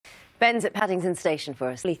Ben's at Paddington Station for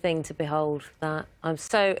us. Lovely thing to behold that. I'm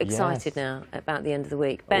so excited now about the end of the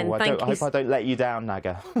week. Ben, thank you. I hope I don't let you down,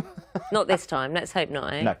 Naga. Not this time. Let's hope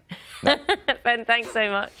not, eh? No. Ben, thanks so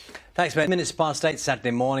much. Thanks, Ben. Minutes past 8 Saturday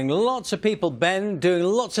morning. Lots of people, Ben, doing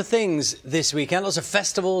lots of things this weekend. Lots of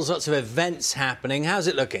festivals, lots of events happening. How's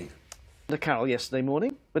it looking? The Carol yesterday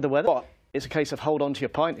morning with the weather. What? It's a case of hold on to your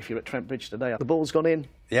pint if you're at Trent Bridge today. The ball's gone in.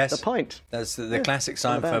 Yes. The pint. That's the classic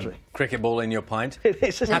sign for cricket ball in your pint. It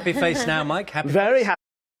is. Happy face now, Mike. Happy. Very happy.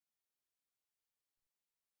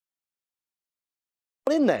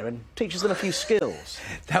 In there and teaches them a few skills.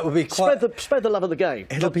 That would be quite... Spread the love of the game.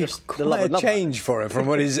 It'll be quite a change for him from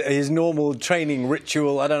what his normal training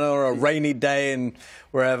ritual, I don't know, or a rainy day and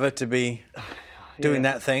wherever, to be doing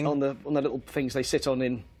that thing. On the little things they sit on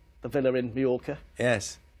in the villa in Mallorca.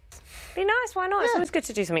 Yes. Be nice, why not? It's always good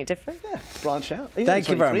to do something different. Yeah, branch out. Thank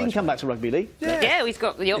you very much. He can come back to rugby league. Yeah, he's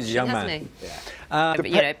got the option, hasn't he? Yeah. But,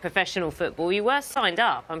 you know, professional football, you were signed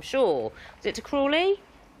up, I'm sure. Was it to Crawley?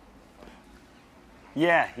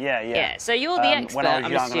 Yeah. So you're the expert, when I was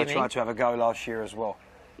I'm young, assuming. and I tried to have a go last year as well.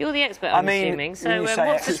 You're the expert, I'm assuming. So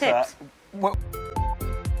what's the tips? Well,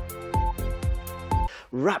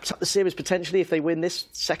 wrapped up the series potentially if they win this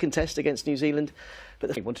second test against New Zealand.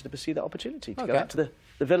 But they wanted to pursue that opportunity to go out to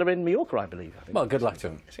the villa in Mallorca, I believe. Well, good luck to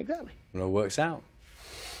him. Yes, exactly. It all works out.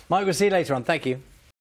 Mike, we'll see you later on. Thank you.